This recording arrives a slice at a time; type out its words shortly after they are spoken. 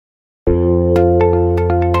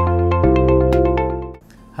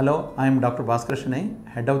Hello, I am Dr. Bhaskar Shenoy,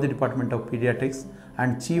 Head of the Department of Pediatrics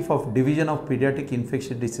and Chief of Division of Paediatric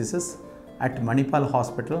Infectious Diseases at Manipal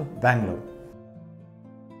Hospital, Bangalore.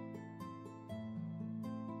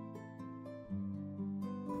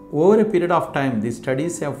 Over a period of time, the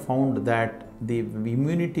studies have found that the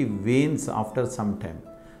immunity wanes after some time.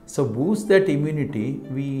 So, boost that immunity,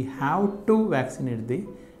 we have to vaccinate the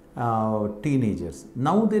teenagers.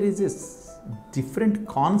 Now, there is a different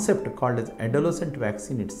concept called as adolescent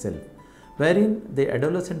vaccine itself, wherein the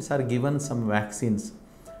adolescents are given some vaccines.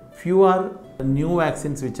 Few are new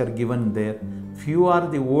vaccines which are given there, few are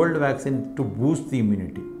the old vaccines to boost the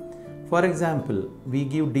immunity. For example, we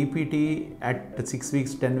give DPT at 6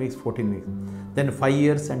 weeks, 10 weeks, 14 weeks, then 5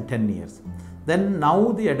 years and 10 years. Then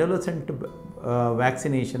now the adolescent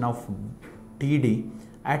vaccination of TD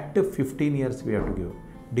at 15 years we have to give.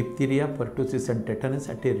 Diphtheria, pertussis and tetanus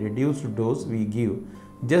at a reduced dose we give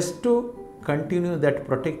just to continue that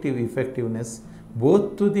protective effectiveness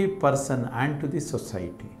both to the person and to the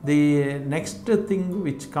society. The next thing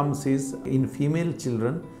which comes is in female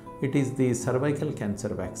children, it is the cervical cancer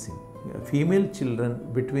vaccine. Female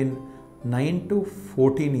children between 9 to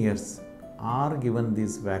 14 years are given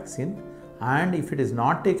this vaccine, and if it is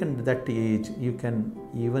not taken at that age, you can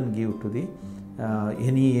even give to the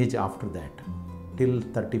any age after that till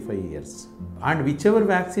 35 years. And whichever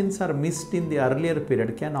vaccines are missed in the earlier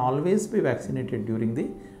period can always be vaccinated during the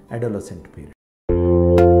adolescent period.